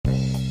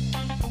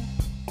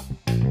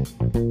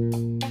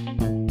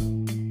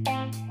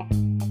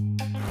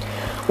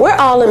We're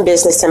all in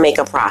business to make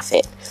a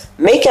profit.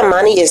 Making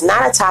money is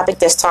not a topic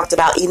that's talked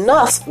about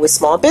enough with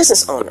small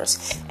business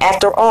owners.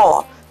 After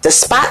all, the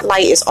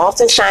spotlight is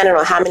often shining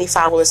on how many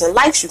followers and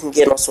likes you can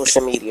get on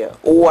social media,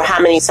 or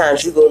how many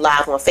times you go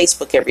live on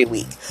Facebook every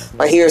week.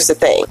 But here's the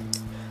thing.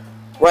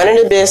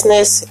 Running a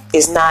business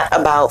is not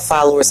about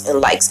followers and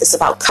likes. It's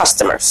about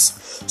customers.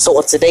 So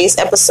on today's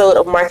episode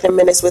of Marketing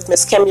Minutes with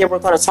Ms. Kemia, we're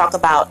going to talk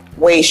about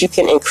ways you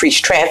can increase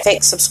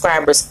traffic,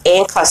 subscribers,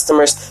 and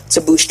customers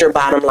to boost your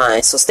bottom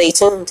line. So stay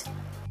tuned.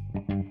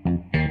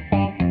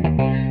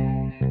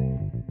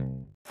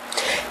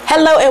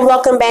 Hello and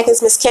welcome back.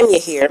 It's Ms.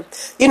 Kemia here.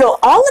 You know,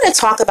 all of the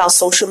talk about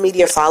social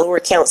media follower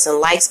counts and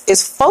likes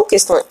is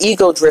focused on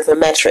ego-driven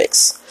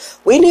metrics.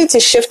 We need to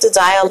shift the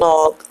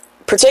dialogue,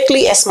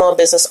 particularly as small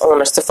business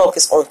owners, to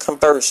focus on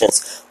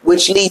conversions,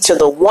 which lead to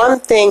the one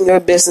thing your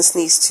business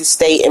needs to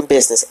stay in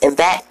business, and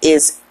that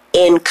is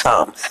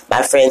income.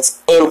 My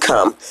friends,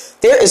 income.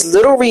 There is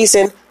little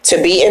reason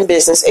to be in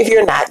business if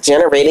you're not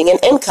generating an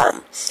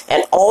income.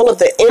 And all of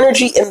the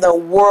energy in the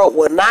world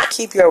will not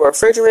keep your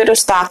refrigerator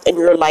stocked and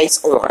your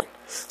lights on.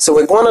 So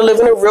we're going to live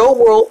in a real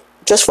world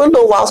just for a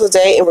little while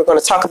today, and we're going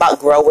to talk about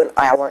growing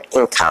our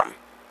income.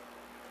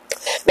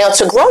 Now,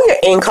 to grow your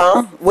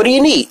income, what do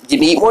you need? You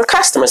need more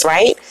customers,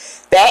 right?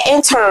 That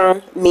in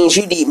turn means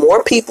you need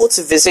more people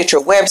to visit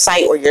your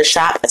website or your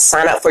shop and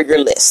sign up for your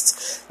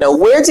list. Now,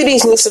 where do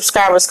these new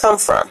subscribers come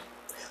from?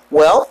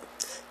 Well,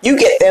 you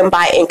get them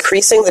by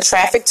increasing the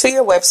traffic to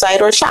your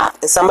website or shop.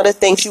 And some of the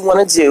things you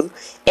want to do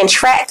and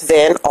track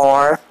then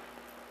are: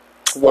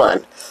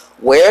 1,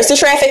 where is the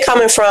traffic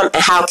coming from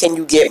and how can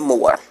you get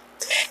more?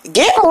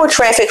 Get more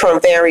traffic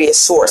from various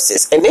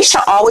sources, and this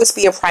should always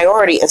be a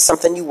priority and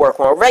something you work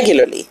on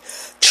regularly.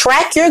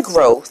 Track your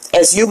growth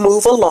as you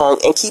move along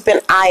and keep an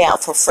eye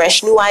out for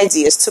fresh new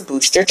ideas to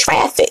boost your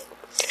traffic.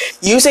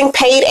 Using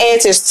paid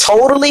ads is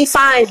totally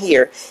fine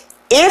here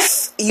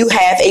if you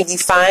have a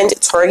defined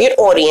target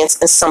audience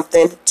and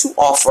something to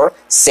offer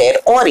said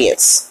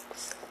audience.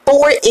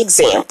 For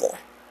example,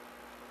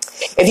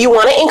 if you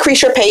want to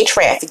increase your paid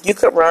traffic, you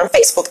could run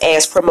Facebook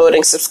ads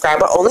promoting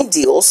subscriber-only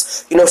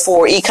deals,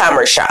 for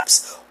e-commerce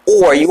shops.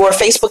 Or your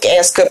Facebook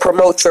ads could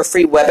promote your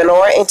free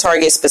webinar and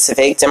target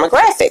specific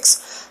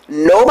demographics.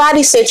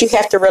 Nobody said you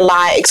have to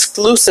rely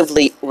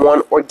exclusively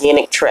on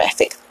organic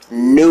traffic.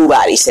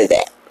 Nobody said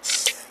that.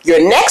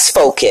 Your next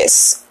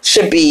focus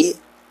should be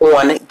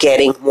on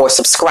getting more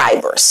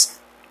subscribers.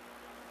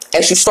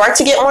 As you start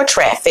to get more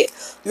traffic,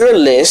 your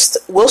list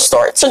will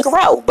start to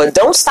grow. But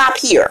don't stop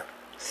here.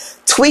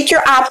 Tweak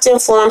your opt-in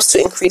forms to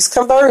increase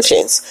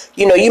conversions.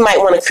 You might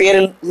want to create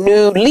a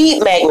new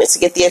lead magnet to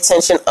get the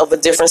attention of a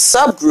different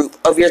subgroup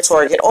of your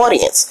target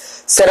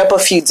audience. Set up a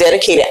few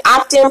dedicated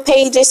opt-in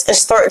pages and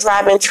start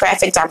driving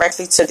traffic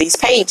directly to these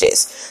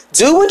pages.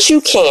 Do what you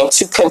can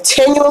to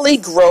continually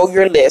grow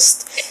your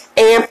list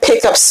and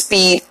pick up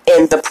speed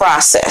in the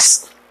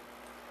process.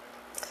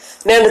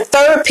 Now, the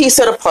third piece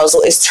of the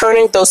puzzle is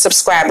turning those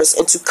subscribers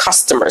into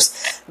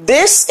customers.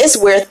 This is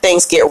where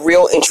things get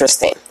real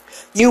interesting.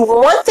 You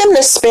want them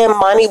to spend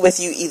money with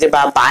you either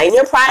by buying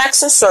your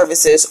products and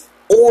services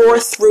or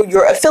through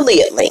your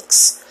affiliate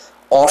links.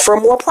 Offer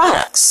more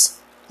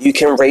products. You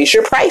can raise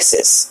your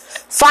prices.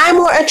 Find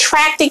more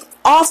attractive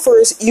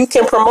offers you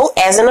can promote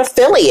as an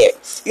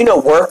affiliate.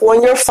 Work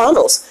on your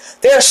funnels.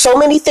 There are so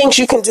many things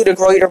you can do to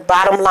grow your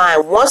bottom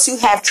line once you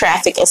have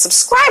traffic and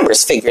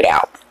subscribers figured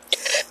out.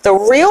 The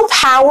real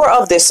power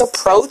of this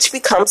approach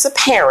becomes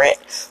apparent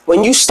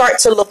when you start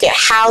to look at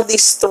how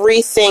these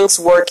three things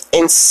work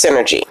in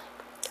synergy.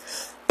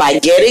 By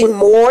getting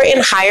more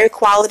and higher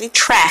quality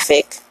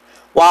traffic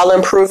while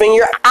improving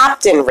your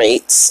opt-in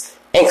rates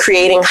and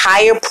creating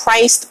higher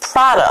priced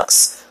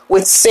products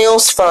with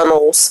sales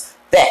funnels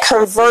that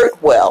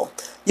convert well,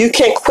 you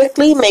can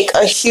quickly make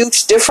a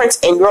huge difference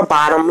in your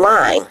bottom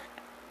line.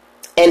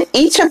 And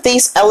each of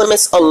these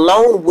elements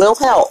alone will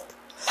help.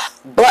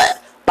 But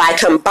by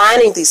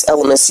combining these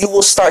elements, you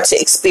will start to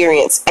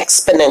experience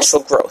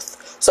exponential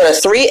growth. So the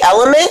three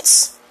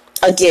elements,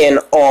 again,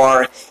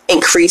 are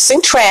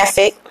increasing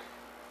traffic,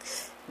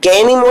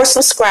 gaining more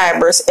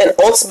subscribers, and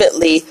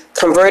ultimately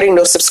converting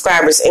those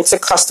subscribers into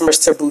customers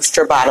to boost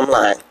your bottom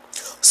line.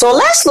 So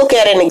let's look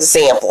at an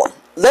example.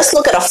 Let's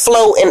look at a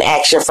flow in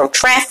action from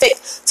traffic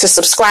to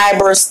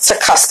subscribers to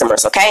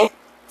customers, okay?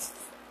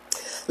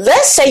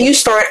 Let's say you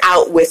start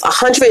out with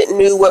 100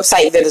 new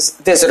website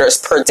visitors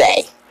per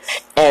day,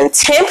 and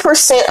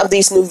 10% of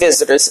these new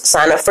visitors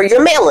sign up for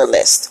your mailing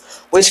list,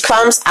 which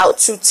comes out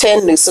to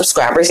 10 new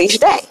subscribers each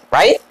day,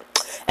 right?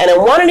 And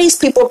then one of these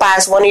people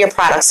buys one of your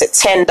products at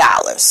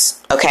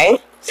 $10, okay?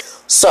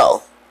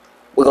 So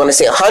we're going to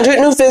say 100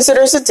 new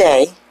visitors a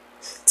day,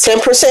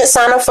 10%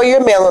 sign up for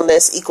your mailing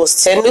list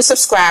equals 10 new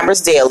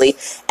subscribers daily,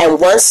 and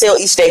one sale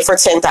each day for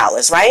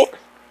 $10, right?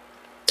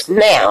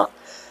 Now,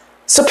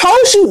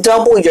 suppose you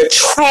double your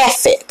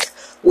traffic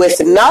with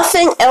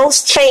nothing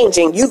else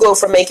changing. You go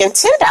from making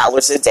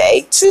 $10 a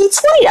day to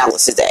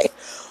 $20 a day.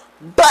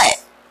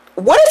 But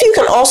what if you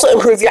can also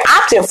improve your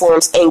opt-in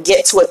forms and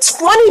get to a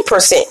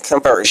 20%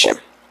 conversion?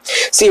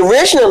 See,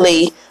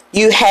 originally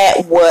you had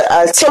a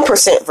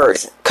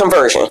 10%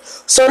 conversion.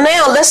 So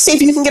now let's see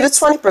if you can get a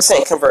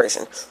 20%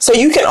 conversion. So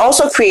you can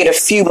also create a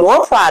few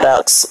more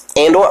products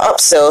and or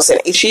upsells, and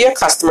each of your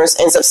customers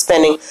ends up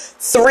spending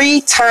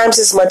 3 times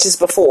as much as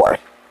before.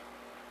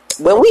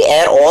 When we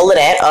add all of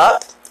that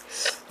up,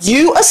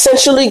 you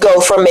essentially go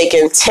from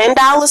making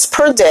 $10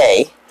 per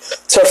day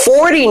to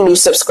 40 new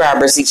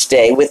subscribers each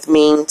day, which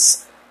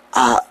means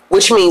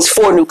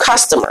 4 new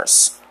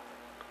customers.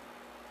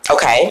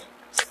 Okay?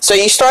 So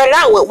you started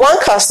out with 1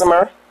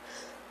 customer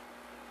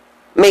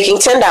making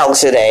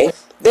 $10 a day.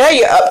 There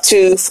you're up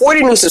to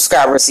 40 new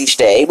subscribers each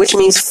day, which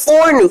means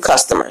 4 new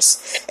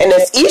customers. And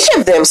if each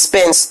of them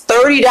spends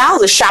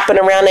 $30 shopping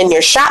around in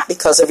your shop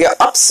because of your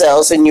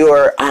upsells and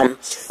your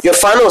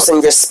funnels,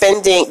 and they're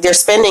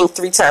spending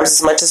 3 times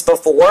as much as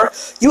before,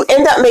 you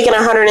end up making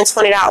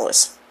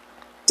 $120.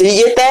 Did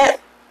you get that?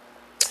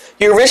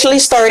 You originally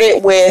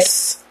started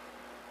with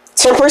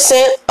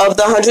 10% of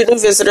the 100 new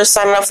visitors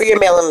signing up for your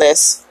mailing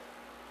list,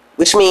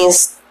 which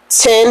means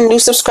 10 new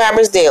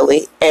subscribers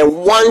daily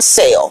and 1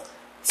 sale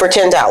for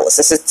 $10.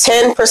 That's a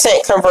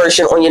 10%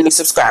 conversion on your new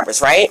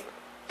subscribers, right?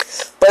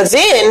 But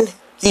then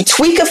you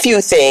tweak a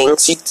few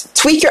things, you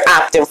tweak your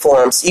opt-in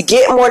forms, you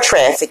get more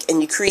traffic,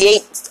 and you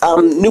create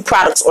new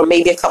products or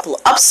maybe a couple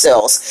of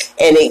upsells,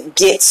 and it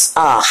gets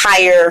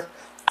higher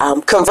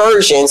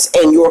conversions,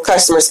 and your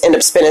customers end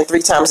up spending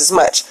 3 times as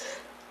much.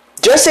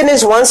 Just in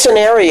this one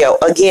scenario,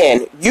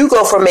 again, you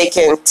go from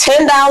making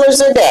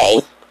 $10 a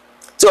day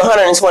to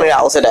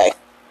 $120 a day.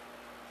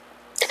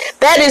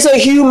 That is a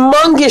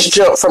humongous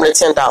jump from the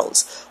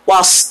 $10,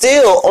 while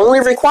still only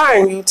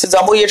requiring you to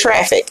double your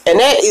traffic. And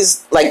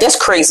that's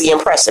crazy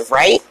impressive,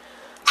 right?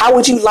 How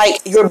would you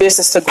like your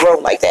business to grow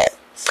like that?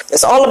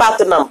 It's all about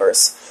the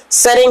numbers,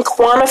 setting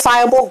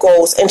quantifiable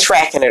goals and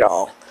tracking it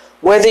all.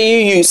 Whether you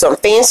use some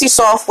fancy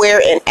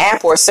software, an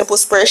app, or a simple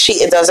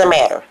spreadsheet, it doesn't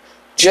matter.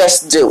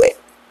 Just do it.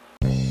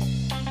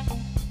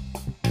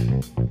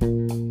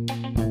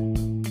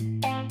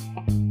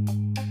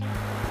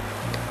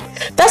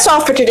 That's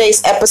all for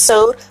today's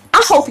episode.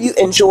 I hope you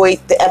enjoyed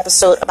the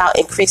episode about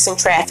increasing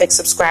traffic,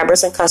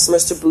 subscribers, and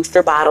customers to boost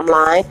your bottom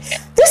line.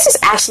 This is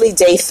actually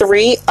day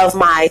 3 of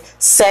my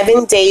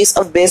 7 days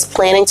of biz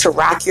planning to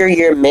rock your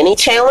year mini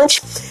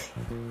challenge.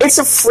 It's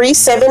a free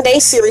 7-day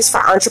series for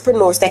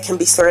entrepreneurs that can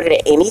be started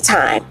at any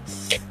time.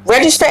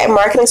 Register at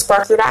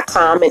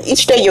marketingsparkler.com, and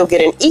each day you'll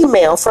get an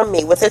email from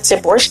me with a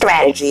tip or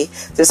strategy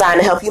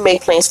designed to help you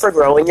make plans for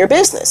growing your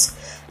business.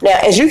 Now,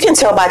 as you can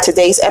tell by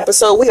today's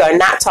episode, we are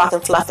not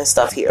talking fluff and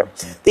stuff here.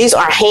 These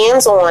are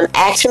hands-on,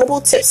 actionable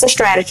tips and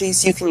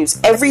strategies you can use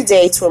every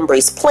day to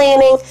embrace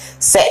planning,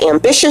 set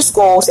ambitious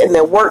goals, and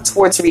then work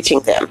towards reaching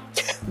them.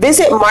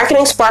 Visit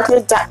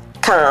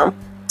marketingsparkler.com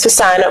to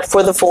sign up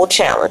for the full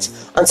challenge.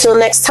 Until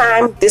next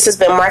time, this has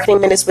been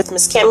Marketing Minutes with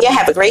Ms. Kemya.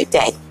 Have a great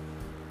day.